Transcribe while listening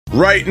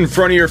Right in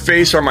front of your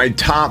face are my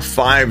top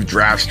 5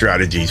 draft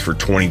strategies for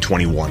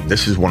 2021.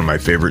 This is one of my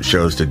favorite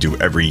shows to do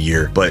every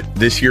year, but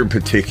this year in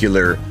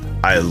particular,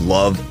 I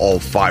love all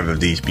 5 of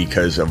these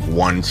because of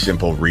one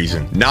simple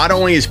reason. Not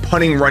only is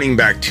punting running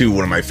back 2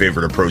 one of my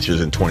favorite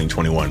approaches in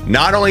 2021,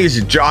 not only is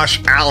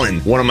Josh Allen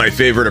one of my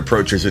favorite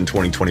approaches in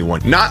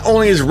 2021, not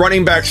only is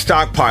running back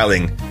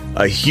stockpiling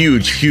a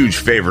huge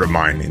favorite of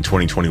mine in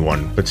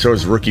 2021, but so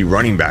is rookie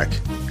running back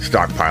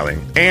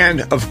stockpiling,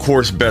 and of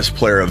course best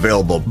player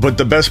available. But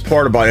the best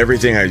part about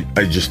everything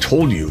I just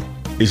told you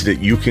is that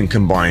you can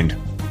combine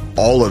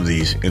all of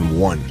these in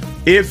one.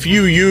 If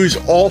you use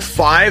all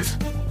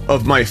 5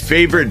 of my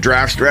favorite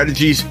draft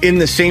strategies in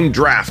the same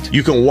draft,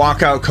 you can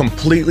walk out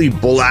completely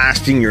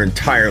blasting your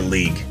entire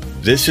league.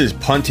 This is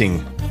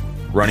punting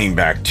running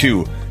back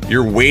 2.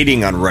 You're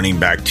waiting on running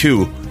back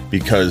 2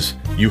 because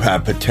you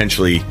have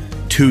potentially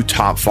 2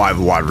 top 5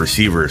 wide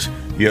receivers.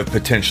 You have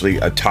potentially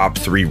a top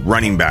 3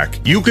 running back.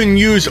 You can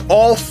use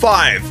all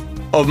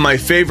 5 of my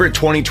favorite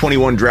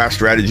 2021 draft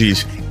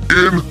strategies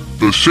in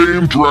the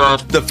same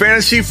draft. The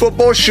Fantasy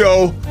Football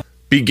Show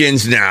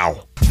begins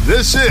now.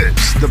 This is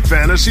the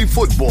Fantasy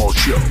Football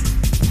Show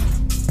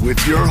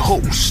with your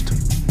host,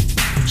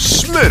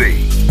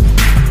 Smitty.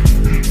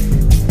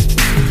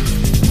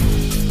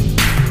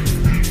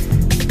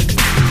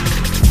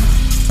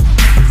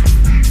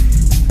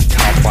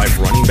 Top 5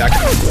 running back.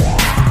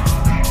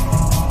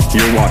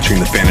 You're watching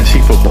the Fantasy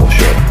Football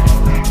Show.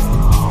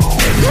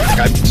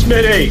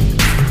 Smitty!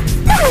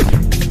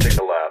 Take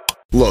a lap.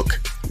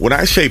 Look, when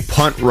I say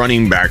punt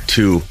running back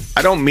 2,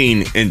 I don't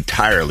mean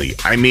entirely.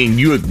 I mean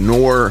you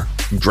ignore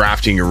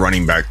drafting your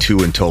running back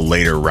 2 until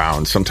later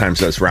rounds. Sometimes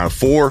that's round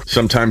 4.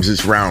 Sometimes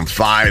it's round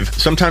 5.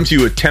 Sometimes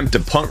you attempt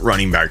to punt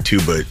running back 2,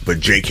 but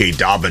J.K.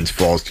 Dobbins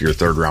falls to your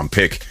 3rd round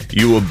pick.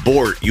 You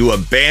abort. You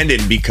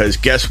abandon because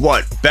guess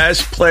what?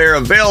 Best player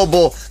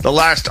available, the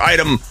last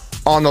item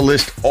on the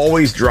list,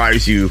 always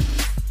drives you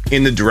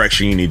in the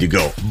direction you need to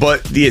go.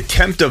 But the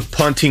attempt of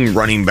punting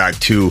running back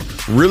 2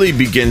 really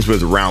begins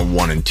with round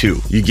 1 and 2.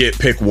 You get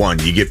pick 1,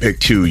 you get pick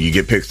 2, you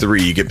get pick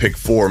 3, you get pick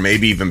 4,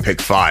 maybe even pick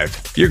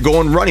 5. You're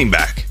going running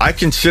back. I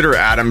consider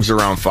Adams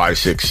around 5,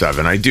 6,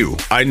 7. I do.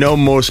 I know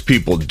most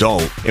people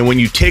don't. And when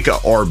you take a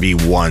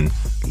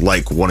RB1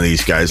 like one of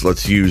these guys,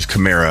 let's use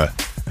Kamara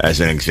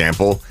as an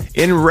example,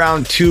 in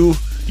round 2,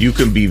 you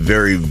can be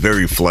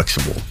very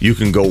flexible. You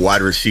can go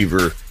wide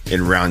receiver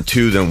in round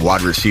 2, then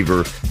wide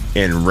receiver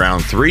in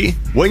round 3.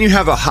 When you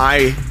have a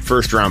high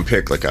 1st round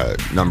pick, like a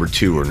number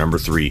 2 or number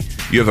 3,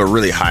 you have a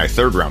really high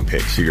 3rd round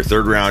pick. So your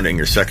 3rd round and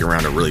your 2nd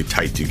round are really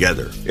tight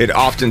together. It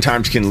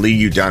oftentimes can lead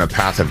you down a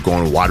path of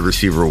going wide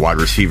receiver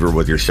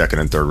with your 2nd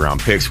and 3rd round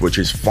picks, which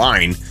is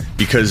fine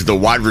because the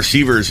wide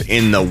receivers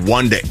in the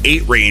 1 to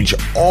 8 range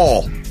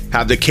all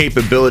have the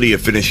capability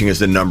of finishing as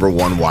the number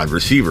 1 wide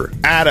receiver.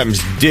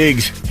 Adams,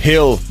 Diggs,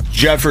 Hill,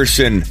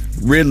 Jefferson,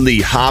 Ridley,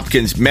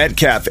 Hopkins,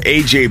 Metcalf,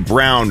 A.J.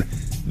 Brown.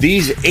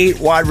 These 8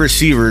 wide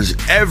receivers,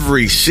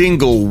 every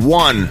single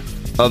one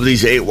of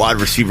these 8 wide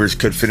receivers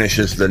could finish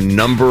as the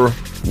number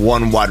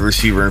 1 wide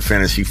receiver in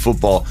fantasy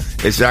football.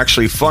 It's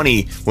actually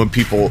funny when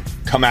people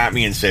come at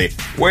me and say,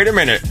 wait a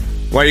minute,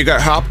 why you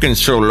got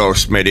Hopkins so low,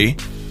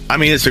 Smitty? I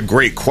mean, it's a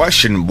great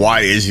question. Why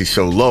is he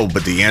so low?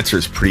 But the answer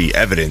is pretty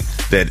evident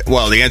that,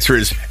 well, the answer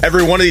is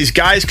every one of these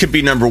guys could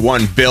be number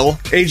 1, Bill.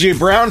 A.J.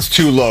 Brown's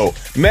too low.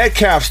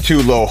 Metcalf's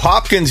too low.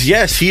 Hopkins,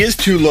 yes, he is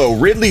too low.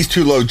 Ridley's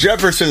too low.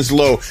 Jefferson's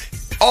low.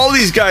 All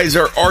these guys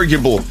are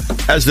arguable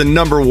as the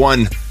number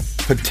 1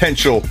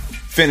 potential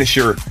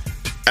finisher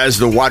as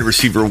the wide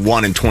receiver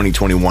 1 in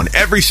 2021.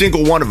 Every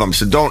single one of them.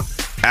 So don't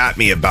at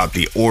me about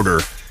the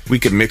order. We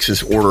could mix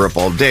this order up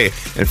all day.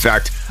 In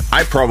fact,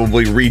 I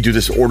probably redo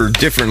this order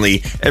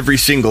differently every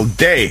single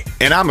day.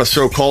 And I'm a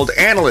so-called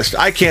analyst.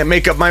 I can't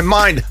make up my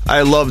mind.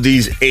 I love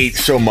these 8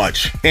 so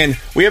much. And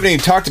we haven't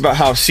even talked about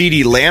how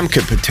CeeDee Lamb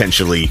could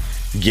potentially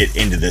get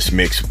into this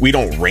mix. We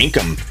don't rank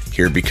him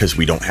here because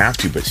we don't have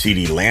to, but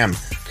CeeDee Lamb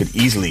could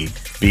easily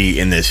be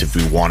in this if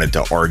we wanted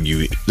to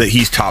argue that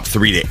he's top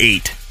 3 to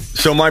 8.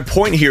 So my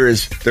point here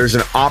is there's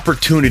an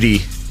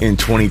opportunity in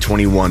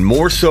 2021,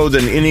 more so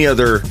than any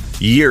other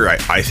year,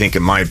 I think,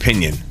 in my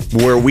opinion,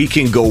 where we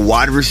can go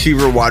wide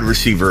receiver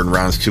in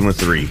rounds 2 and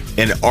 3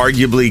 and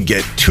arguably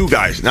get 2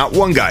 guys, not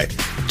 1 guy,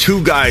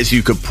 2 guys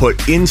you could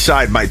put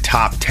inside my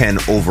top 10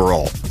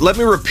 overall. Let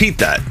me repeat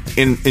that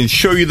and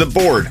show you the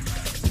board.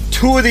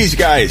 2 of these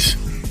guys,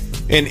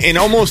 and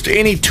almost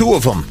any 2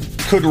 of them,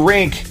 could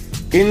rank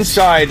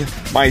inside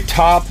my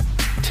top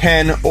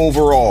 10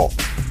 overall.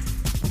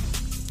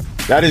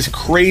 That is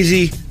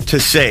crazy to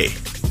say.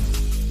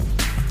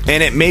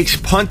 And it makes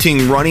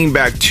punting running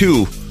back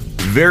 2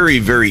 very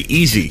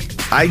easy.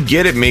 I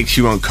get it makes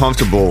you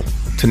uncomfortable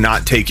to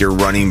not take your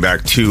running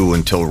back 2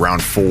 until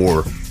round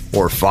 4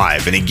 or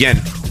 5. And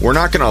again, we're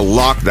not going to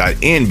lock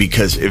that in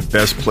because if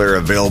best player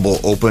available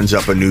opens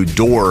up a new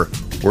door,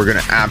 we're going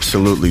to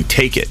absolutely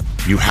take it.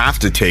 You have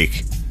to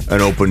take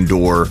an open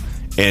door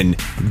and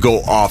go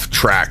off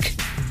track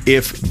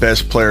if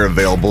best player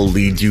available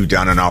leads you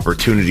down an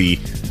opportunity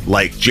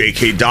like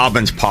J.K.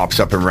 Dobbins pops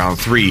up in round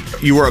 3.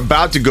 You were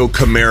about to go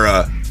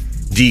Kamara,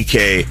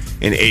 DK,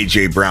 and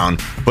A.J. Brown,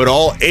 but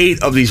all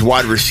 8 of these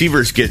wide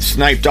receivers get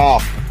sniped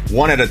off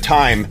one at a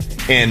time,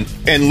 and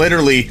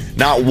literally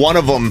not one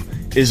of them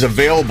is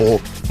available,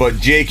 but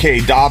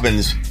J.K.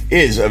 Dobbins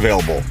is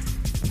available.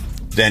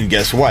 Then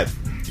guess what?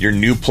 Your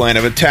new plan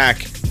of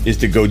attack is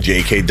to go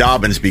J.K.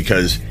 Dobbins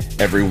because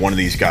every one of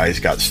these guys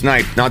got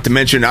sniped. Not to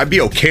mention, I'd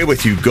be okay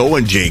with you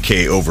going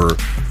J.K. over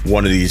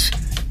one of these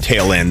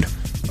tail end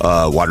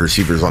wide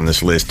receivers on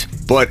this list.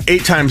 But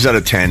 8 times out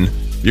of 10,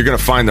 you're going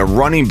to find the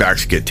running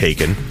backs get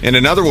taken. And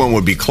another one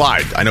would be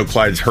Clyde. I know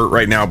Clyde's hurt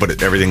right now,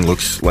 but everything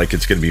looks like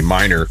it's going to be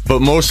minor.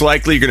 But most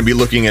likely, you're going to be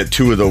looking at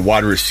 2 of the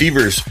wide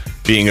receivers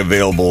being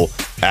available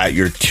at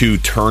your 2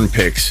 turn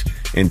picks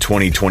in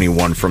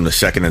 2021 from the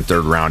second and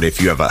third round.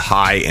 If you have a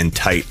high and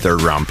tight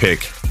third round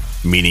pick,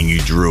 meaning you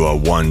drew a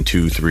 1,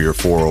 2, 3, or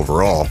 4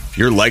 overall,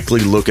 you're likely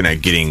looking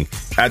at getting,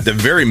 at the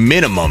very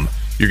minimum,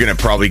 you're going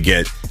to probably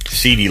get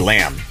CeeDee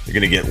Lamb. You're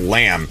going to get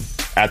Lamb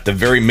at the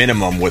very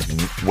minimum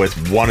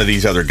with one of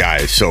these other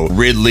guys. So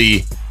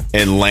Ridley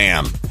and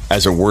Lamb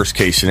as a worst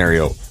case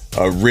scenario.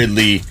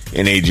 Ridley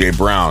and A.J.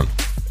 Brown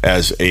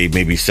as a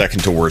maybe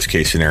second to worst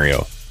case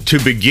scenario. To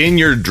begin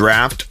your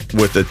draft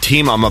with the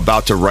team I'm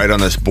about to write on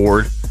this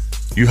board,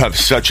 you have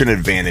such an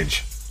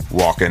advantage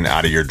walking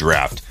out of your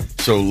draft.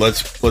 So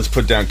let's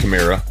put down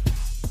Kamara.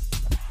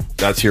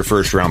 That's your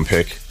first round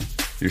pick.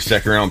 Your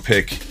second round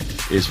pick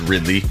is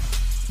Ridley,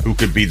 who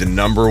could be the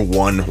number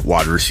 1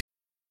 wide receiver.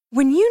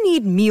 When you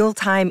need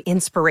mealtime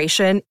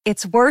inspiration,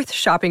 it's worth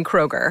shopping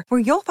Kroger, where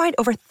you'll find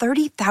over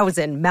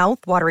 30,000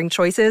 mouth-watering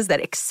choices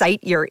that excite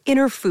your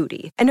inner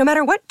foodie. And no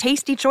matter what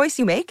tasty choice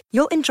you make,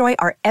 you'll enjoy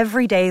our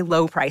everyday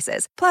low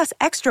prices, plus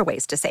extra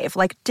ways to save,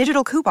 like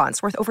digital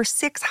coupons worth over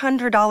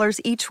 $600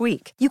 each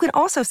week. You can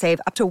also save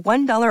up to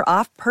 $1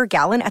 off per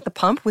gallon at the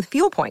pump with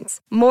fuel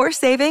points. More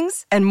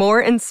savings and more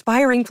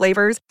inspiring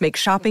flavors make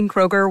shopping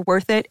Kroger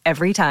worth it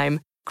every time.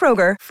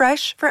 Kroger,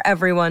 fresh for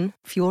everyone.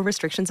 Fuel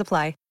restrictions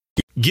apply.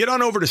 Get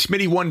on over to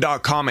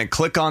Smitty1.com and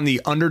click on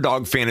the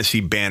Underdog Fantasy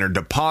banner.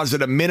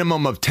 Deposit a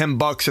minimum of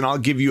 $10 and I'll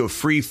give you a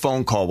free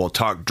phone call. We'll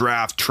talk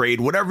draft,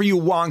 trade, whatever you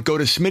want. Go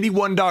to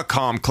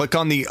Smitty1.com, click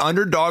on the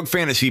Underdog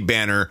Fantasy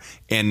banner,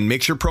 and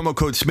make sure promo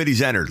code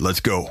Smitty's entered. Let's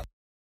go.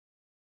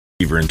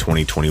 In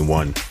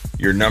 2021,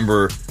 your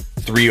number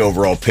 3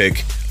 overall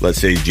pick, let's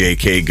say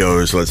JK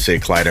goes, let's say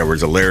Clyde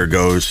Edwards-Helaire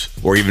goes,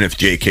 or even if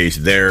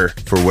JK's there,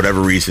 for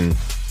whatever reason,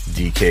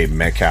 DK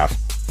Metcalf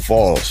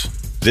falls.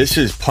 This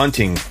is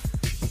punting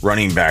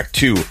running back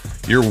 2.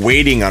 You're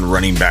waiting on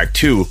running back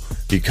 2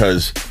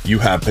 because you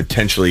have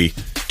potentially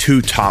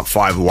 2 top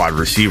 5 wide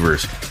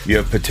receivers. You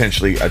have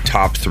potentially a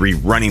top 3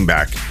 running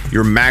back.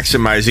 You're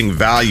maximizing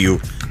value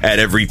at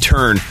every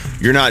turn.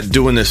 You're not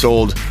doing this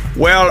old,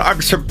 well,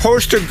 I'm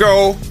supposed to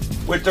go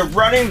with the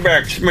running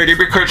back, Smitty,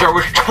 because I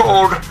was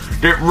told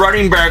that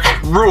running backs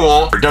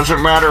rule. It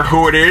doesn't matter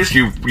who it is.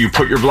 You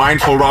put your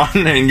blindfold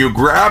on and you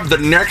grab the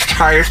next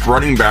highest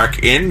running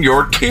back in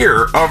your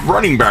tier of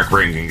running back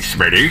rankings,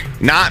 Smitty.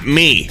 Not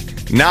me.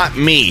 Not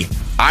me.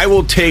 I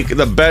will take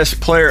the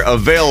best player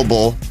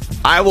available.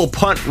 I will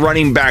punt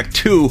running back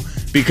 2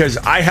 because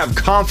I have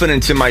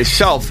confidence in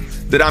myself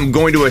that I'm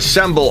going to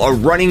assemble a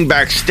running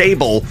back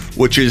stable,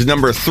 which is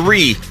number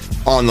 3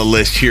 on the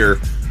list here.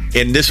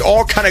 And this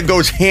all kind of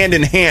goes hand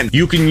in hand.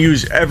 You can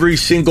use every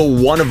single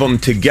one of them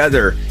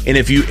together. And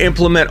if you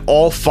implement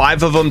all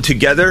 5 of them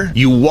together,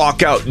 you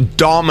walk out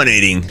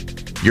dominating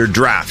your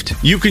draft.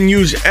 You can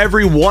use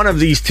every one of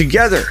these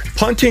together.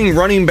 Punting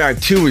running back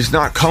 2 is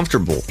not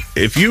comfortable.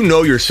 If you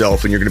know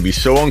yourself and you're going to be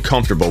so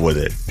uncomfortable with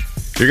it,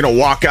 you're going to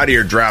walk out of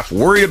your draft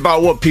worried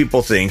about what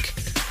people think,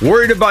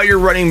 worried about your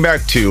running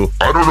back 2.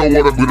 I don't know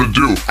what I'm going to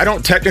do. I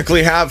don't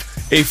technically have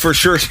a for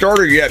sure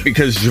starter yet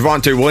because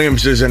Javonte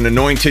Williams isn't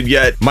anointed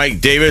yet.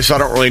 Mike Davis, I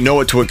don't really know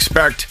what to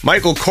expect.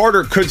 Michael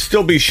Carter could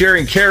still be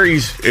sharing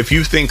carries. If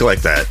you think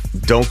like that,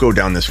 don't go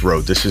down this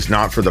road. This is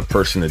not for the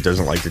person that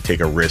doesn't like to take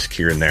a risk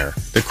here and there.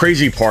 The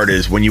crazy part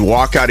is when you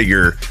walk out of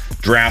your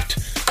draft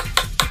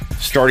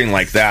starting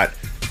like that,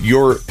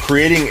 you're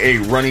creating a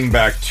running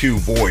back 2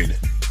 void,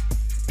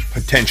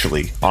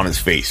 potentially, on his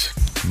face.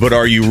 But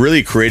are you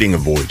really creating a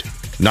void?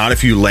 Not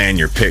if you land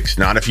your picks,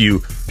 not if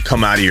you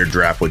come out of your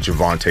draft with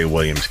Javonte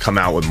Williams, come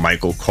out with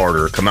Michael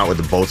Carter, come out with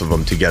the both of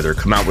them together,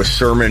 come out with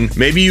Sermon.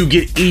 Maybe you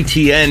get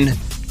ETN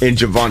and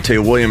Javonte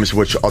Williams,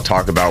 which I'll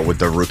talk about with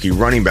the rookie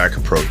running back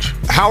approach.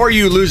 How are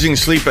you losing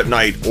sleep at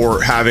night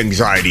or have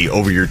anxiety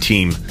over your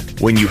team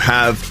when you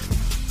have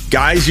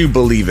guys you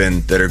believe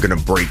in that are going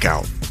to break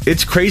out?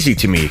 It's crazy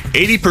to me.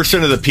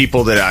 80% of the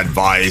people that I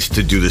advise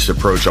to do this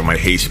approach on my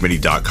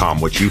HeySmitty.com,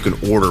 which you can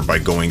order by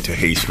going to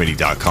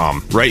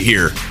HeySmitty.com right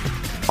here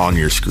on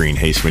your screen,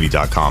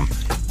 HeySmitty.com.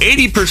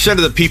 80%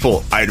 of the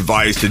people I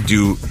advise to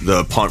do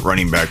the punt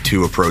running back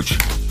 2 approach,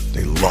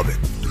 they love it.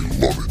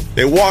 They love it.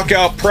 They walk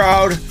out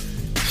proud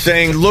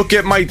saying, look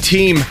at my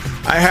team.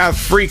 I have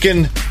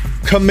freaking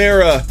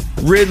Kamara,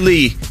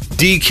 Ridley,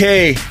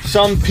 DK.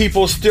 Some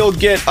people still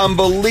get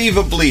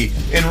unbelievably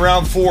in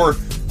round 4,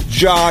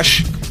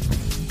 Josh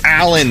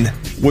Allen.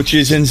 which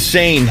is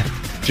insane.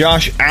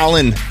 Josh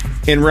Allen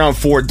in round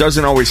 4. It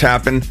doesn't always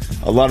happen.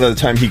 A lot of the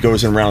time he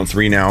goes in round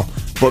 3 now.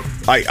 But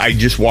I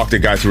just walked a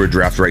guy through a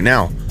draft right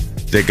now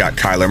that got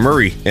Kyler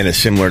Murray in a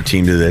similar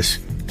team to this.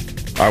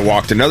 I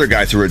walked another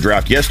guy through a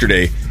draft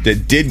yesterday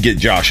that did get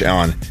Josh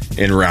Allen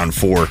in round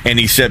 4. And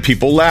he said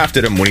people laughed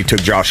at him when he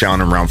took Josh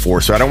Allen in round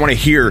 4. So I don't want to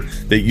hear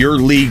that your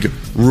league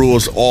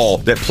rules all,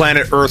 that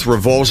planet Earth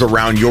revolves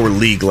around your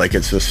league like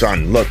it's the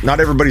sun. Look, not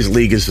everybody's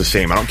league is the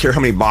same. I don't care how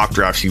many mock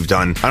drafts you've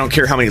done. I don't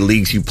care how many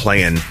leagues you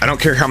play in. I don't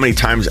care how many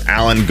times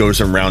Allen goes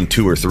in round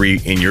 2 or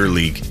 3 in your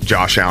league.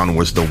 Josh Allen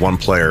was the one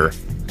player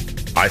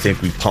I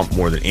think we pumped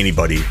more than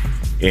anybody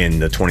in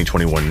the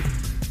 2021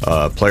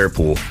 player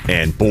pool.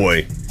 And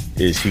boy,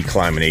 is he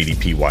climbing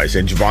ADP wise.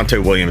 And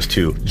Javonte Williams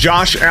too.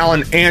 Josh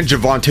Allen and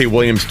Javonte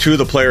Williams, two of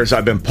the players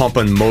I've been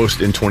pumping most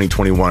in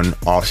 2021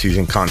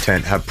 offseason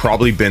content, have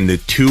probably been the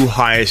 2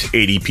 highest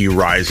ADP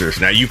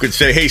risers. Now you could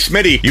say, hey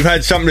Smitty, you've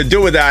had something to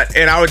do with that.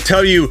 And I would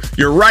tell you,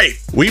 you're right.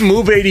 We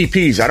move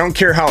ADPs. I don't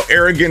care how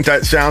arrogant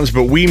that sounds,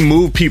 but we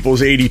move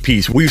people's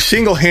ADPs. We've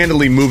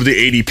single-handedly moved the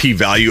ADP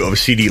value of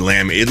CeeDee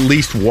Lamb at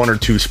least 1 or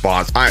 2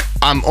 spots.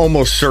 I'm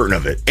almost certain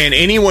of it. And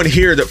anyone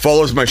here that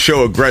follows my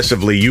show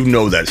aggressively, you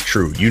know that's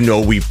true. You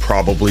know we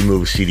probably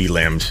move CeeDee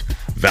Lamb's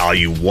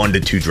value 1 to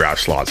 2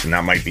 draft slots, and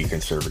that might be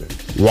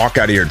conservative. Walk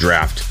out of your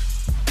draft.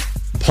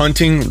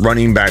 Punting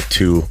running back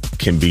 2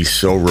 can be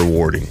so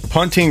rewarding.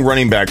 Punting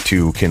running back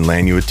 2 can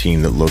land you a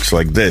team that looks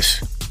like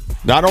this.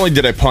 Not only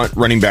did I punt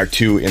running back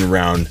 2 in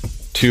round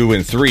 2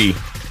 and 3,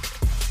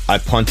 I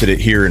punted it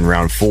here in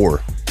round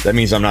 4. That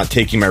means I'm not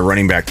taking my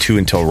running back 2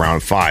 until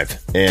round 5.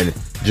 And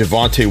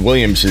Javonte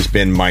Williams has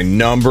been my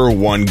number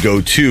 1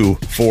 go-to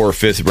for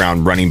 5th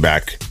round running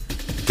back.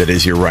 That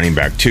is your running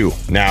back 2.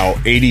 Now,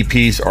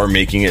 ADPs are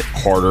making it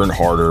harder and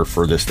harder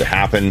for this to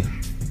happen.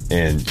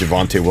 And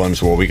Javonte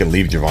Williams, well, we can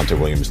leave Javonte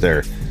Williams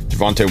there.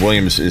 Javonte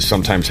Williams is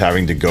sometimes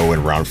having to go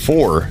in round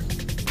 4.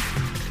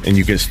 And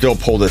you can still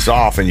pull this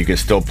off, and you can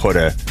still put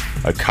a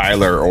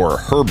Kyler or a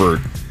Herbert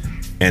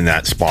in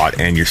that spot,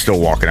 and you're still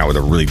walking out with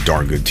a really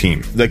darn good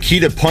team. The key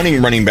to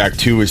punting running back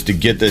 2 is to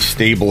get this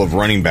stable of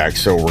running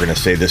backs. So we're going to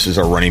say this is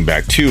our running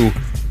back 2,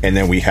 and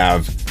then we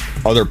have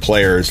other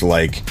players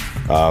like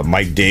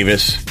Mike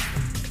Davis,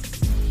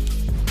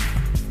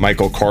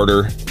 Michael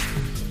Carter,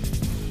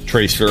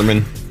 Trey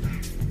Sermon,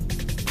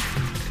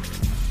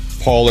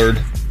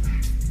 Pollard.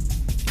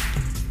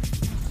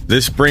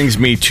 This brings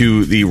me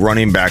to the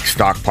running back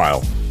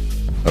stockpile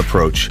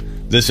approach.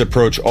 This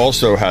approach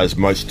also has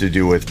much to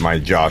do with my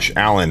Josh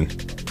Allen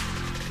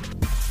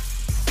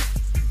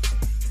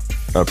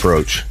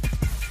approach,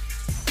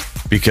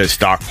 because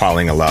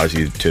stockpiling allows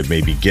you to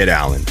maybe get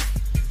Allen.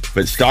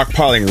 But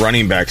stockpiling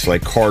running backs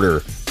like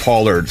Carter,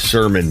 Pollard,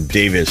 Sermon,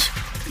 Davis,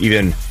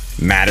 even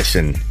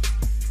Madison,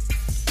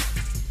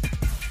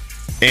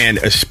 and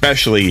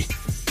especially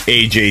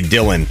A.J.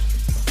 Dillon.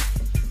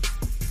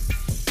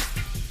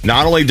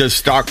 Not only does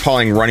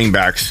stockpiling running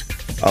backs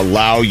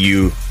allow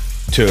you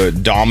to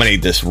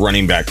dominate this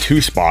running back 2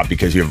 spot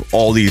because you have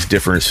all these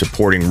different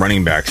supporting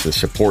running backs, the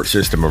support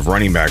system of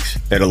running backs,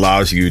 it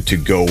allows you to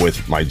go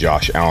with my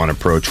Josh Allen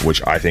approach,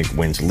 which I think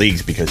wins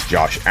leagues because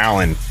Josh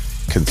Allen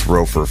can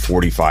throw for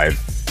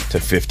 45 to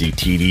 50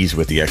 TDs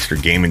with the extra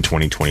game in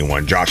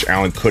 2021. Josh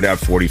Allen could have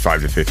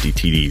 45 to 50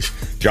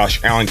 TDs.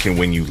 Josh Allen can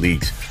win you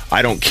leagues.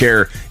 I don't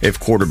care if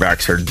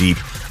quarterbacks are deep.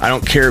 I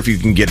don't care if you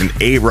can get an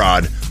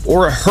A-Rod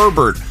or a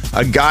Herbert,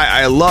 a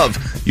guy I love.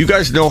 You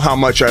guys know how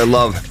much I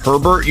love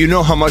Herbert. You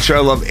know how much I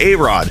love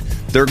A-Rod.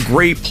 They're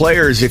great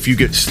players if you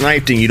get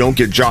sniped and you don't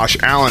get Josh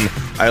Allen.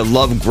 I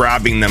love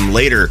grabbing them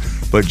later,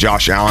 but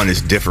Josh Allen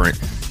is different.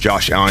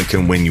 Josh Allen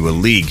can win you a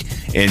league.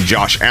 And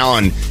Josh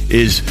Allen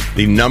is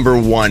the number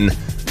 1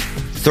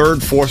 3rd,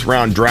 4th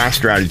round draft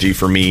strategy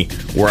for me,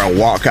 where I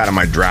walk out of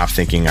my draft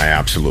thinking I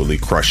absolutely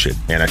crush it.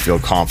 And I feel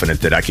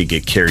confident that I could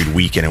get carried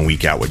week in and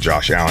week out with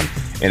Josh Allen.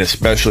 And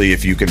especially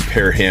if you can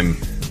pair him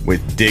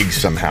with Diggs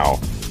somehow.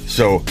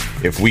 So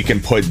if we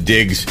can put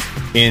Diggs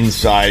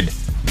inside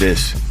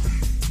this.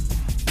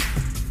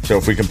 So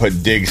if we can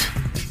put Diggs.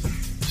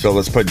 So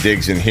let's put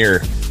Diggs in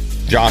here.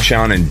 Josh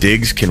Allen and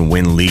Diggs can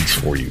win leagues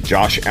for you.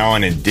 Josh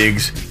Allen and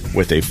Diggs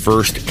with a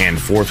 1st and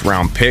 4th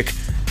round pick.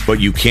 But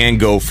you can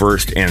go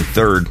 1st and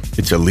 3rd.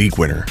 It's a league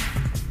winner.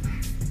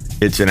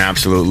 It's an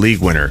absolute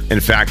league winner. In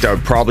fact, I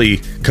would probably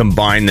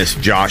combine this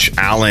Josh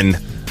Allen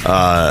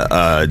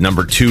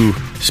number 2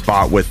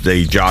 spot with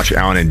the Josh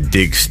Allen and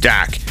Diggs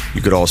stack.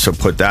 You could also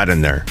put that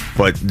in there.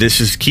 But this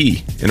is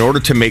key. In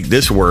order to make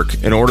this work,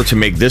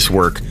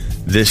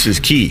 this is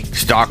key.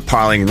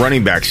 Stockpiling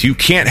running backs. You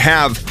can't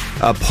have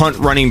a punt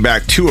running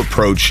back 2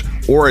 approach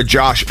or a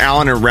Josh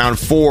Allen in round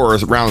 4 or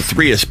round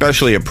 3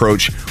 especially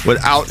approach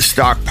without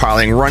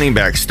stockpiling running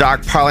backs.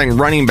 Stockpiling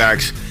running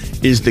backs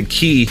is the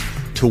key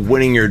to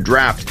winning your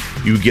draft.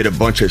 You get a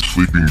bunch of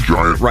sleeping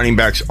giant running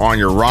backs on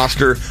your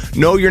roster.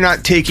 No, you're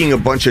not taking a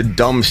bunch of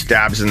dumb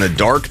stabs in the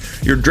dark.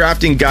 You're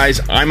drafting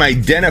guys I'm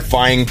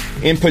identifying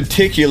in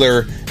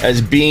particular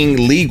as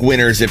being league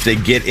winners if they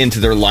get into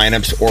their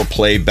lineups or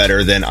play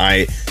better than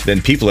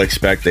people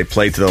expect. They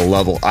play to the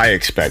level I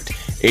expect.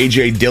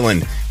 A.J.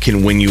 Dillon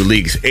can win you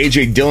leagues.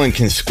 A.J. Dillon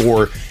can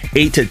score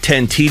 8 to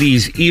 10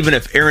 TDs even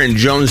if Aaron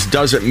Jones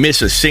doesn't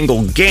miss a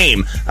single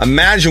game.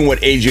 Imagine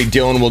what A.J.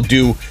 Dillon will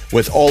do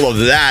with all of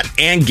that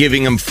and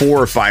giving him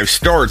 4 or 5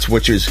 starts,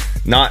 which is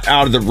not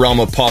out of the realm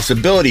of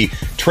possibility.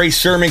 Trey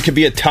Sermon could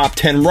be a top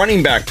 10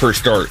 running back per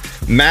start.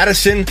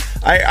 Madison,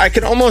 I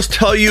can almost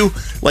tell you,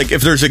 like,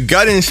 if there's a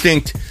gut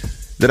instinct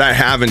that I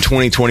have in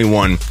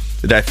 2021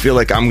 that I feel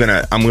like I'm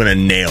gonna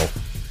nail.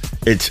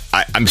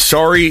 I'm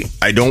sorry,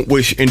 I don't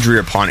wish injury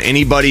upon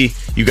anybody.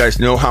 You guys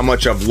know how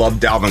much I've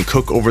loved Dalvin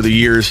Cook over the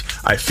years.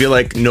 I feel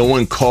like no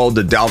one called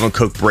the Dalvin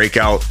Cook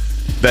breakout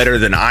better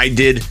than I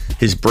did.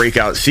 His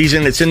breakout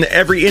season. It's in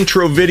every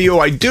intro video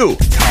I do.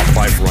 Top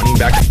 5 running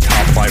back,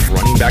 top 5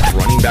 running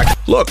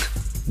back. Look,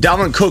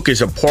 Dalvin Cook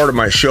is a part of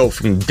my show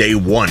from day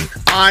one.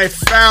 I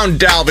found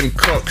Dalvin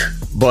Cook,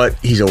 but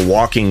he's a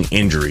walking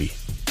injury.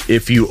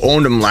 If you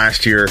owned him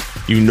last year,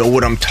 you know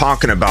what I'm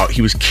talking about.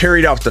 He was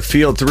carried off the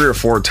field 3 or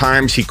 4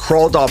 times. He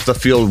crawled off the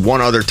field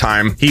 1 other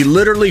time. He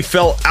literally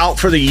fell out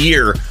for the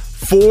year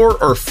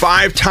 4 or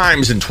 5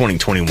 times in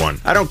 2021.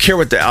 I don't care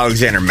what the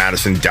Alexander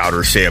Madison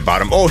doubters say about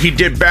him. Oh, he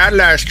did bad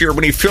last year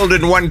when he filled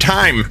in 1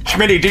 time.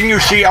 Smitty, didn't you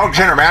see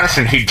Alexander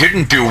Madison? He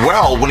didn't do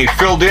well when he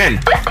filled in.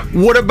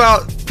 What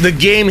about the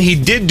game he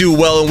did do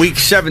well in week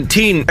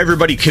 17?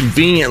 Everybody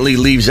conveniently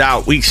leaves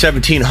out week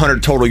 17,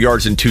 100 total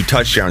yards and 2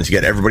 touchdowns.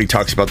 Yet everybody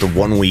talks about the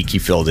 1 week he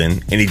filled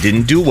in and he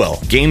didn't do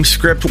well. Game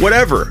script,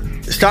 whatever.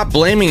 Stop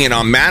blaming it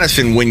on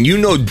Madison when you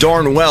know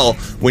darn well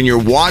when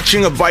you're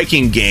watching a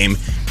Viking game,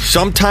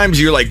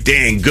 sometimes you're like,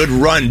 dang, good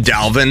run,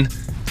 Dalvin.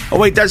 Oh,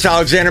 wait, that's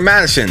Alexander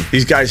Madison.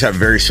 These guys have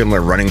very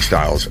similar running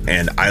styles,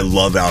 and I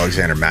love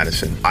Alexander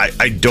Madison.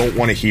 I don't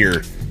want to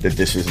hear that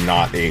this is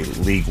not a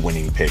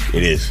league-winning pick.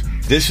 It is.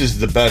 This is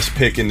the best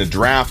pick in the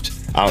draft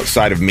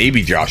outside of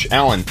maybe Josh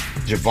Allen,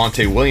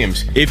 Javonte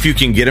Williams. If you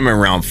can get him in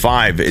round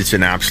 5, it's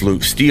an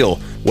absolute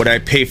steal. Would I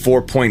pay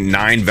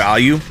 4.9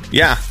 value?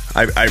 Yeah,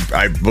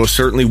 I most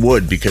certainly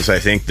would, because I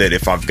think that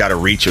if I've got to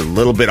reach a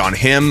little bit on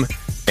him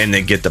and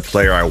then get the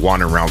player I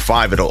want in round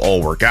 5, it'll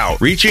all work out.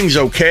 Reaching's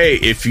okay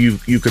if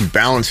you can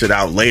balance it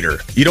out later.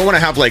 You don't want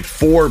to have like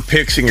 4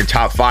 picks in your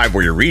top 5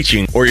 where you're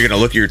reaching, or you're going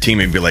to look at your team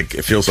and be like,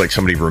 it feels like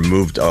somebody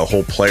removed a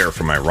whole player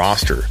from my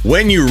roster.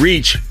 When you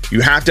reach,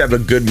 you have to have a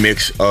good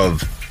mix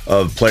of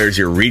players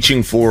you're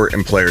reaching for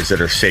and players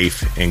that are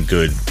safe and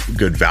good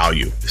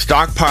value.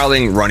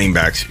 Stockpiling running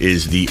backs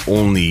is the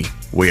only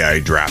way I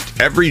draft.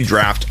 Every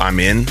draft I'm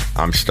in,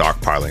 I'm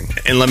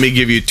stockpiling. And let me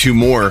give you 2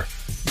 more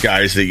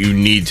guys that you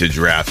need to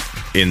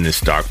draft in this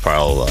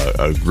stockpile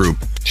group.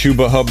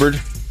 Chuba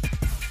Hubbard.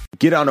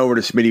 Get on over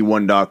to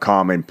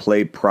Smitty1.com and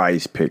play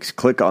Prize Picks.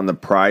 Click on the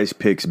Prize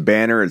Picks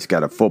banner. It's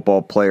got a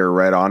football player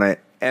right on it.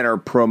 Enter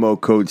promo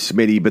code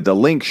Smitty, but the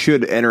link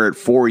should enter it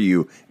for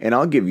you, and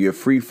I'll give you a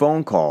free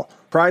phone call.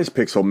 Prize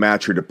Picks will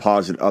match your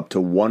deposit up to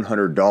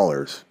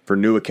 $100. For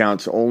new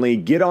accounts only,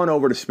 get on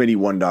over to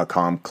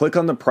Smitty1.com, click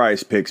on the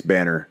Prize Picks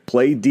banner,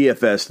 play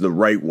DFS the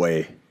right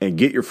way, and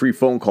get your free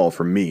phone call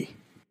from me.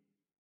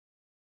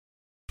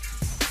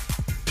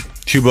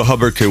 Chuba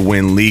Hubbard could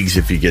win leagues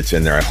if he gets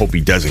in there. I hope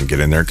he doesn't get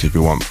in there because we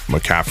want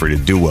McCaffrey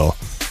to do well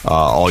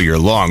all year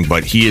long,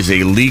 but he is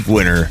a league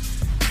winner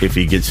if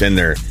he gets in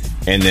there.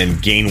 And then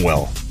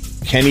Gainwell,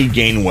 Kenny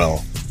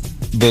Gainwell.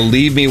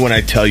 Believe me when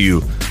I tell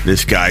you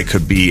this guy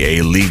could be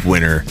a league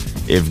winner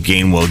if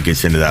Gainwell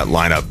gets into that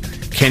lineup.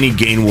 Kenny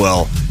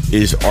Gainwell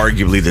is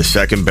arguably the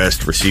second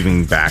best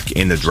receiving back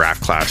in the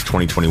draft class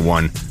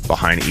 2021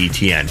 behind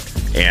ETN.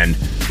 And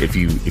if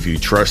you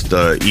trust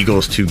the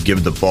Eagles to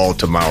give the ball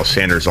to Miles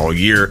Sanders all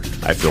year,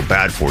 I feel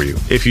bad for you.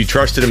 If you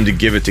trusted him to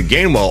give it to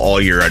Gainwell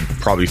all year, I'd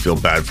probably feel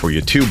bad for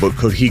you too. But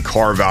could he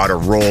carve out a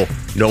role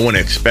no one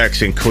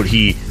expects, and could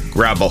he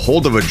grab a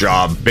hold of a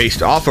job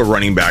based off a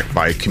running back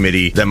by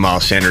committee, then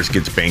Miles Sanders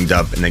gets banged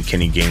up, and then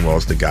Kenny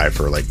Gainwell's the guy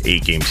for like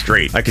 8 games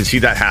straight? I can see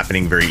that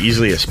happening very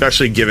easily,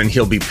 especially given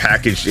he'll be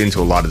packaged into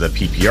a lot of the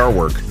PPR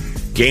work.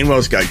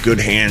 Gainwell's got good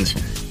hands.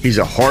 He's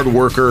a hard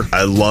worker.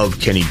 I love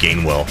Kenny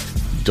Gainwell.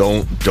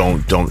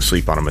 Don't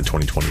sleep on him in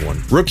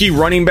 2021. Rookie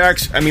running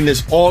backs, I mean,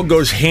 this all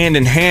goes hand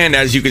in hand,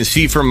 as you can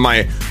see from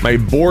my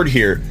board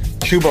here.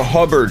 Chuba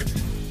Hubbard,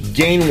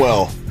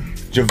 Gainwell,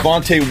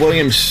 Javonte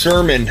Williams,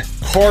 Sermon,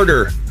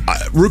 Carter,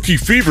 rookie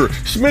fever.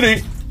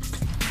 Smitty,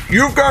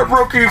 you've got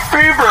rookie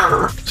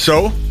fever.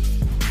 So,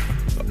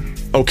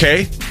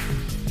 okay,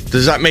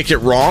 does that make it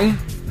wrong?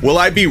 Will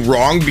I be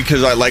wrong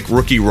because I like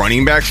rookie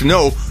running backs?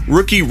 No,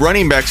 rookie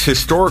running backs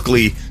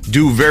historically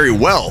do very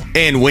well.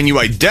 And when you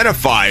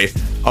identify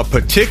a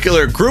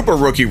particular group of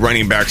rookie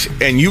running backs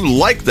and you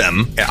like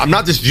them, I'm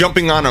not just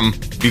jumping on them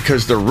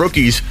because they're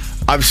rookies.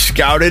 I've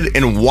scouted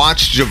and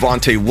watched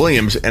Javonte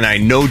Williams, and I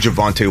know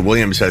Javonte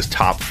Williams has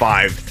top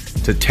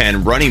 5 to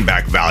 10 running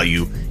back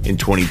value in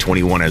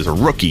 2021 as a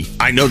rookie.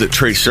 I know that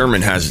Trey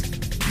Sermon has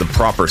the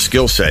proper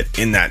skill set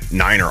in that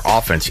Niner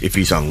offense if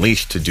he's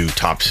unleashed to do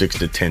top 6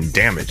 to 10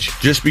 damage.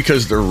 Just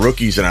because they're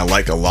rookies and I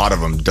like a lot of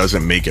them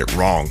doesn't make it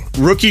wrong.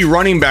 Rookie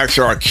running backs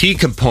are a key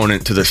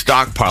component to the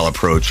stockpile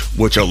approach,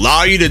 which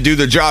allow you to do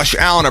the Josh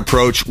Allen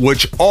approach,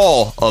 which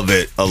all of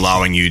it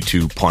allowing you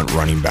to punt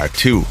running back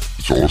too.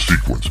 It's all a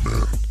sequence,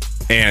 man.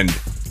 And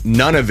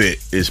none of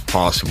it is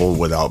possible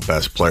without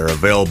best player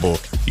available.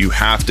 You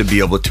have to be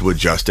able to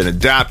adjust and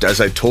adapt. As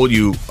I told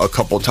you a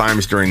couple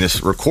times during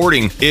this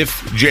recording,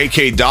 if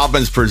J.K.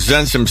 Dobbins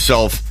presents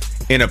himself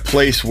in a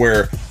place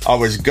where I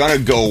was going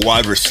to go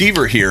wide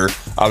receiver here,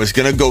 I was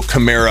going to go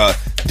Kamara,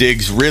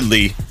 Diggs,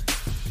 Ridley.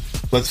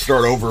 Let's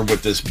start over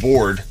with this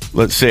board.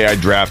 Let's say I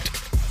draft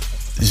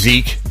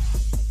Zeke,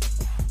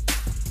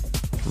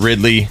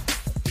 Ridley,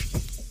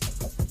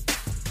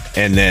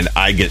 and then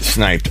I get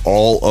sniped.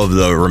 All of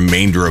the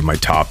remainder of my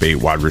top 8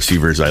 wide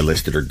receivers I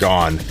listed are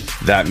gone.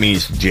 That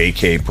means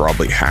JK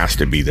probably has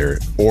to be there,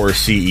 or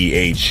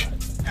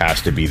CEH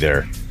has to be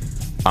there.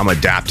 I'm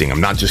adapting. I'm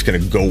not just going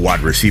to go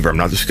wide receiver. I'm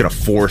not just going to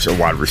force a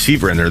wide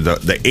receiver in there.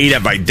 The 8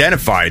 I've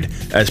identified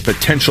as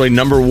potentially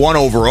number 1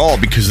 overall,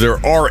 because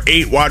there are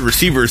 8 wide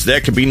receivers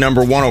that could be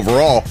number 1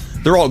 overall.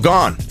 They're all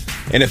gone.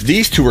 And if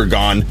these 2 are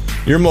gone,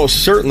 you're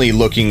most certainly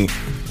looking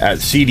at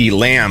CeeDee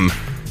Lamb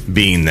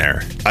being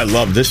there. I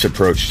love this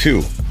approach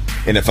too.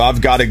 And if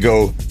I've got to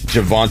go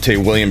Javonte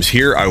Williams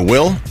here, I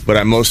will. But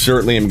I most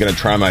certainly am going to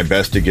try my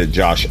best to get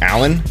Josh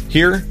Allen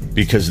here,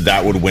 because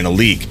that would win a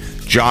league.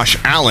 Josh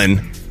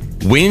Allen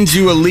wins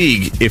you a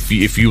league if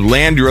you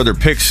land your other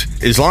picks.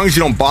 As long as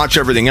you don't botch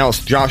everything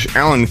else, Josh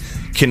Allen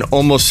can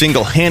almost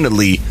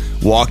single-handedly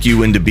walk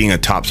you into being a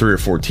top 3 or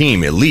 4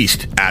 team, at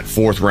least at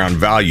 4th round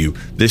value.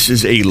 This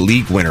is a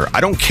league winner.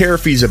 I don't care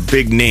if he's a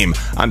big name.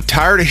 I'm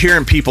tired of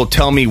hearing people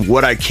tell me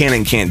what I can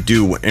and can't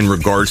do in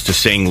regards to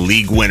saying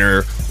league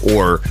winner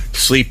or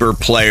sleeper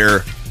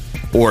player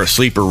or a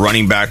sleeper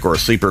running back or a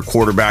sleeper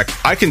quarterback.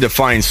 I can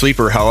define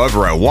sleeper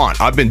however I want.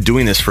 I've been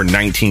doing this for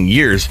 19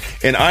 years,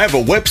 and I have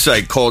a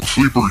website called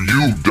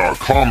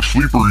SleeperU.com,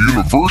 Sleeper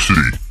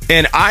University.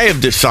 And I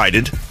have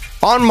decided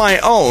on my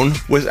own,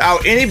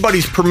 without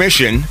anybody's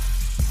permission,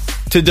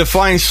 to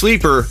define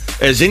sleeper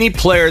as any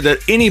player that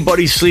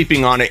anybody's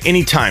sleeping on at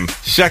any time.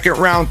 2nd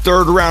round,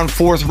 3rd round,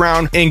 4th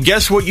round. And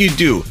guess what you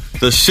do?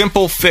 The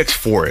simple fix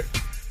for it.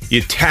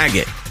 You tag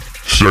it.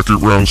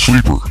 2nd round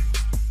sleeper.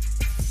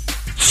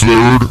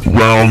 3rd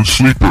round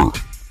sleeper.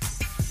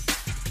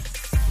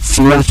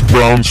 4th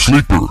round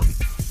sleeper.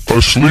 A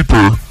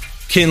sleeper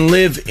can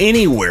live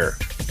anywhere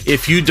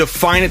if you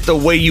define it the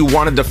way you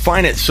want to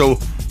define it. So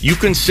you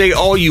can say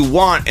all you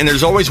want, and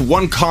there's always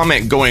one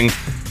comment going,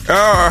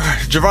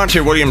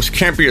 Javonte Williams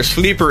can't be a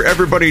sleeper.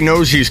 Everybody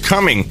knows he's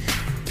coming.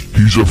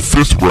 He's a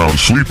 5th round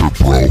sleeper,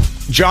 bro.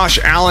 Josh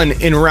Allen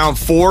in round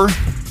 4?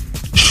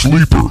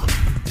 Sleeper.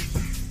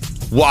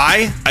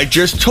 Why? I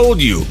just told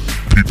you.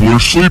 People are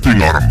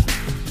sleeping on him.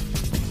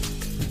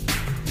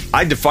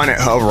 I define it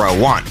however I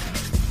want.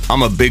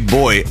 I'm a big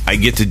boy. I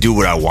get to do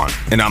what I want.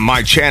 And on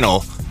my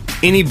channel,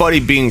 anybody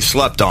being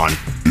slept on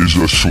is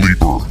a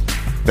sleeper.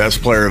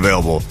 Best player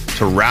available.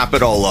 To wrap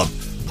it all up,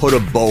 put a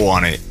bow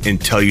on it, and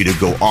tell you to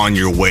go on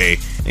your way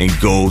and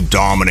go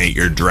dominate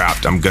your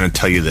draft. I'm going to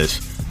tell you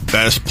this.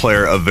 Best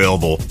player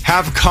available.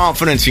 Have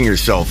confidence in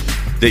yourself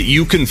that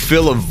you can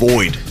fill a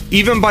void.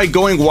 Even by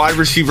going wide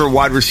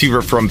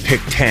receiver from pick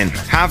 10.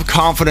 Have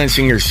confidence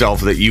in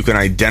yourself that you can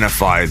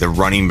identify the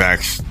running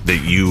backs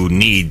that you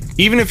need.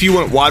 Even if you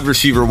went wide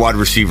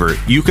receiver,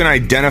 you can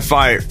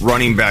identify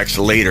running backs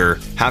later.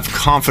 Have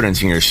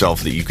confidence in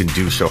yourself that you can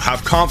do so.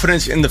 Have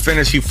confidence in the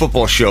Fantasy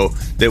Football Show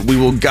that we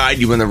will guide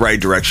you in the right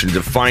direction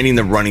to finding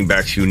the running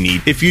backs you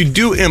need. If you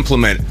do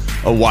implement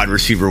a wide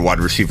receiver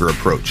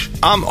approach,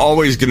 I'm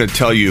always going to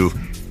tell you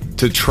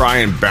to try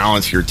and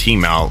balance your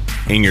team out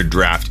in your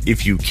draft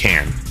if you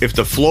can. If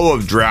the flow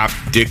of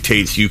draft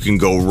dictates you can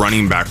go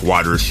running back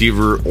wide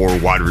receiver or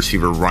wide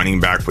receiver running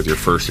back with your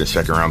 1st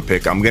and 2nd round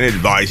pick, I'm going to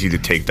advise you to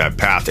take that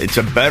path. It's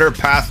a better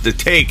path to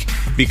take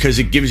because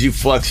it gives you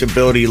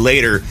flexibility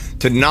later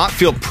to not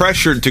feel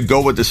pressured to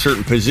go with a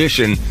certain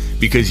position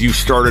because you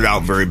started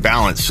out very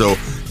balanced. So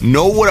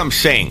know what I'm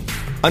saying.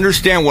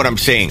 Understand what I'm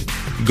saying.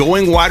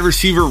 Going wide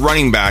receiver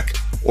running back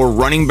or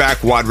running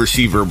back wide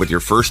receiver with your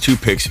first 2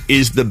 picks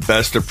is the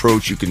best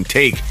approach you can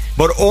take,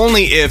 but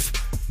only if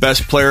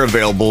best player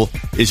available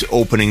is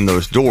opening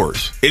those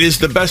doors. It is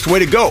the best way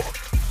to go.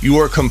 You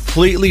are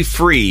completely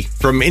free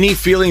from any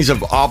feelings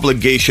of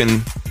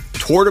obligation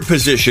toward a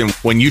position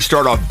when you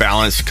start off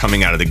balanced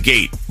coming out of the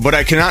gate. But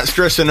I cannot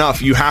stress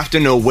enough, you have to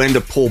know when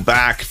to pull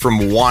back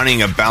from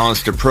wanting a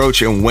balanced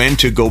approach and when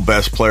to go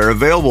best player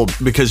available,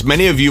 because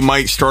many of you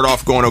might start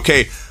off going,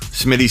 okay,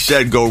 Smitty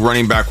said go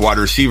running back wide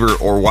receiver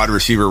or wide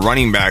receiver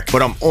running back,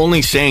 but I'm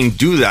only saying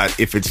do that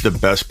if it's the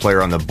best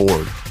player on the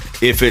board.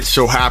 If it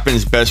so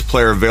happens best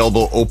player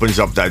available opens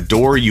up that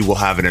door, you will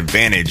have an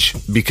advantage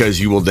because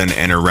you will then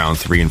enter round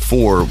 3 and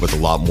 4 with a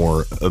lot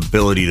more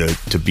ability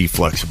to be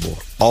flexible.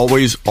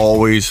 Always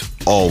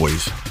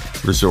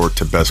resort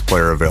to best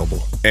player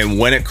available. And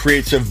when it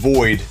creates a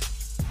void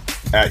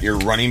at your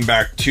running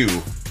back 2,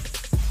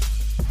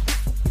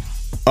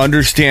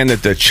 understand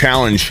that the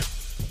challenge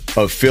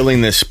of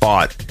filling this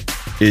spot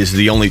is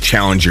the only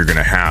challenge you're going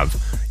to have.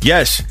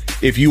 Yes,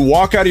 if you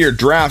walk out of your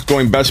draft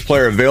going best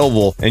player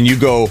available and you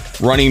go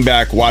running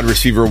back, wide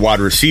receiver,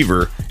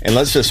 and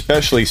let's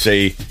especially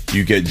say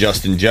you get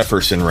Justin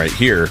Jefferson right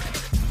here,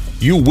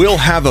 you will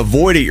have a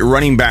void at your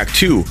running back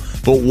too.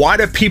 But why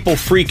do people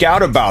freak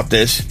out about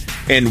this?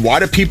 And why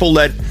do people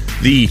let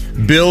the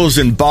Bills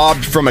and Bob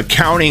from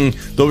accounting,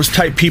 those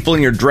type people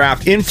in your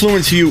draft,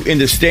 influence you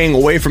into staying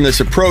away from this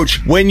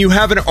approach when you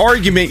have an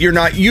argument you're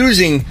not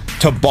using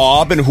to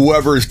Bob and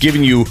whoever is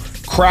giving you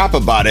crap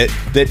about it,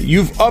 that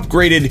you've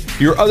upgraded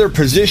your other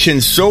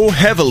positions so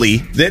heavily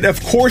that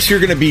of course you're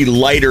going to be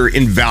lighter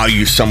in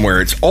value somewhere.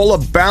 It's all a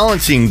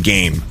balancing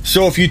game.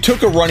 So if you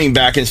took a running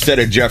back instead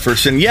of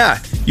Jefferson,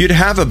 yeah, you'd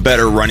have a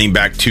better running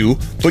back too,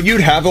 but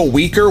you'd have a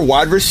weaker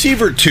wide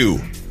receiver too.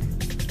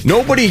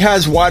 Nobody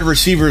has wide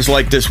receivers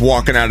like this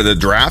walking out of the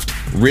draft.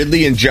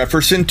 Ridley and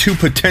Jefferson, 2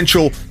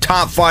 potential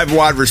top 5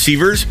 wide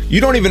receivers.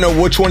 You don't even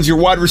know which one's your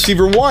wide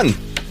receiver 1.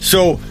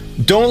 So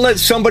don't let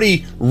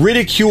somebody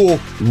ridicule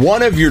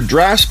one of your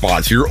draft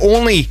spots, your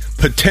only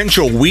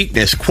potential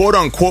weakness, quote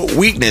unquote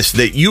weakness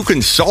that you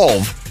can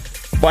solve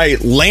by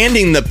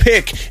landing the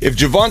pick. If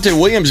Javonte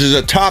Williams is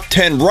a top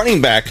 10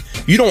 running back,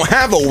 you don't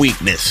have a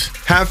weakness.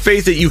 Have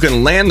faith that you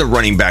can land the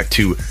running back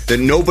too, that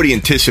nobody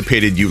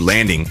anticipated you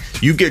landing.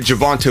 You get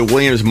Javonte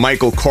Williams,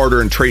 Michael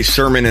Carter, and Trey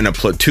Sermon in a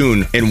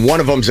platoon, and one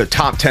of them's a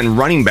top 10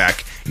 running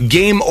back.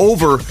 Game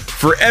over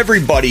for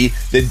everybody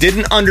that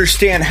didn't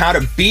understand how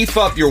to beef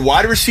up your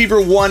wide receiver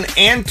 1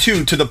 and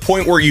 2 to the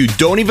point where you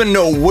don't even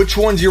know which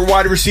one's your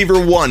wide receiver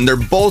 1. They're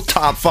both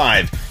top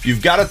 5.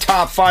 You've got a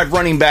top 5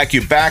 running back.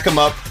 You back them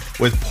up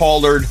with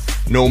Pollard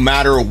no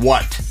matter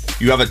what.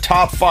 You have a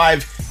top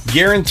 5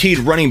 guaranteed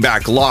running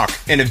back lock.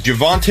 And if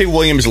Javonte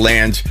Williams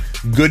lands,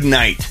 good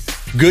night.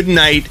 Good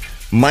night.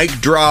 Mic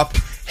drop.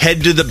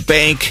 Head to the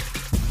bank.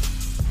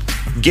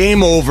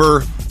 Game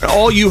over.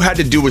 All you had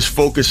to do was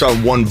focus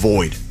on one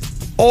void.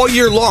 All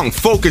year long,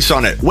 focus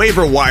on it.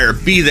 Waiver wire,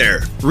 be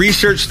there.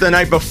 Research the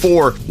night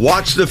before.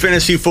 Watch the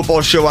Fantasy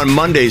Football Show on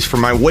Mondays for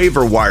my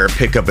waiver wire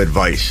pickup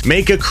advice.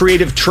 Make a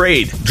creative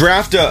trade.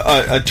 Draft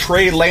a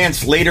Trey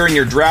Lance later in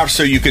your draft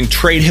so you can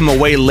trade him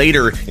away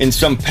later in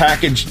some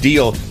package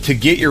deal to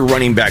get your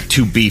running back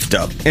 2 beefed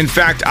up. In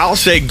fact, I'll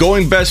say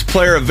going best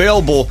player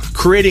available,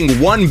 creating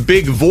one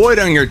big void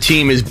on your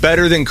team is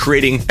better than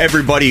creating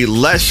everybody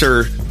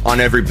lesser on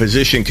every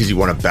position because you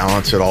want to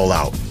balance it all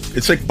out.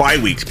 It's like bye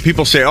weeks.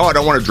 People say, oh, I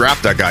don't want to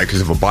draft that guy because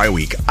of a bye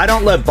week. I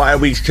don't let bye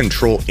weeks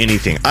control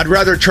anything. I'd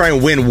rather try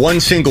and win one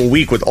single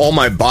week with all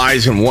my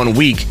buys in 1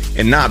 week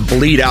and not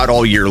bleed out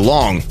all year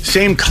long.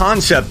 Same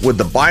concept with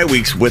the bye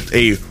weeks with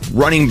a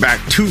running back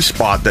 2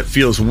 spot that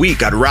feels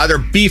weak. I'd rather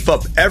beef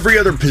up every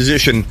other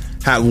position,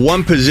 have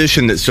one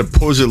position that's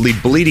supposedly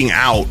bleeding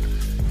out,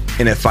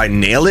 and if I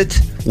nail it,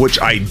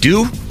 which I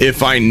do,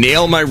 if I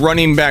nail my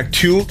running back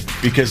 2,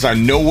 because I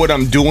know what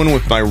I'm doing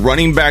with my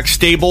running back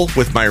stable,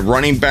 with my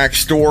running back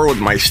store, with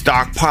my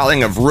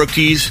stockpiling of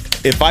rookies,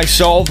 if I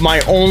solve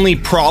my only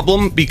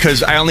problem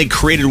because I only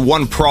created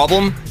one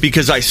problem,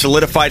 because I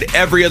solidified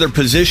every other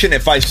position,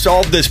 if I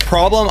solve this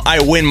problem,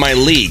 I win my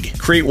league.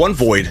 Create one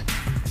void,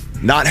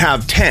 not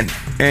have 10.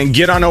 And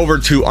get on over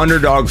to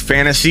Underdog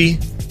Fantasy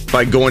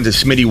by going to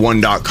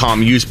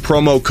Smitty1.com. Use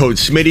promo code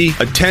Smitty.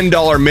 A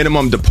 $10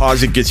 minimum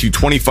deposit gets you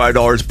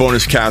 $25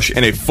 bonus cash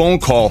and a phone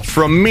call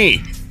from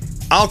me.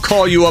 I'll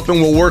call you up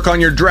and we'll work on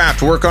your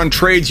draft, work on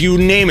trades, you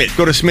name it.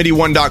 Go to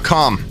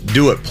Smitty1.com.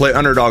 Do it. Play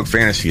Underdog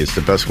Fantasy. It's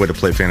the best way to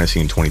play fantasy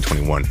in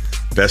 2021.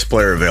 Best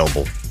player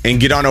available. And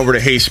get on over to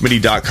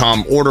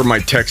HeySmitty.com. Order my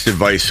text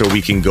advice so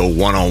we can go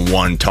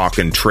one-on-one,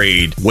 talking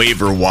trade,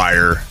 waiver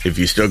wire. If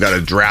you still got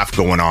a draft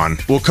going on,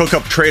 we'll cook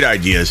up trade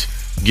ideas.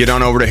 Get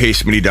on over to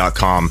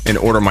HeySmitty.com and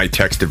order my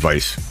text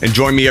advice. And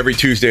join me every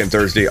Tuesday and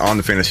Thursday on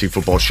the Fantasy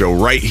Football Show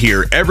right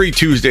here. Every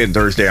Tuesday and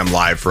Thursday, I'm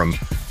live from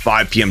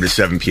 5 p.m. to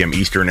 7 p.m.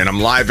 Eastern. And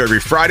I'm live every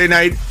Friday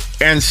night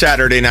and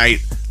Saturday night,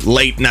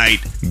 late night.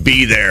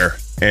 Be there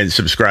and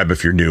subscribe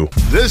if you're new.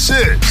 This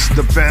is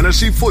the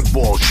Fantasy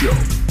Football Show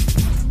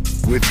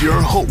with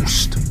your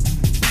host,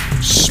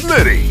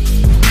 Smitty.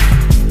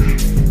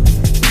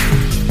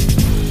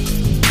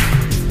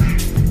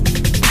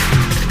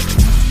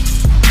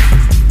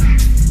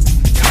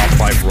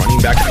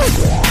 Running back.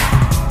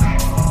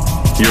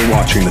 You're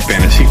watching the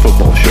Fantasy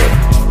Football Show.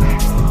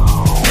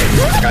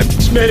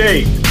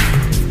 Smitty.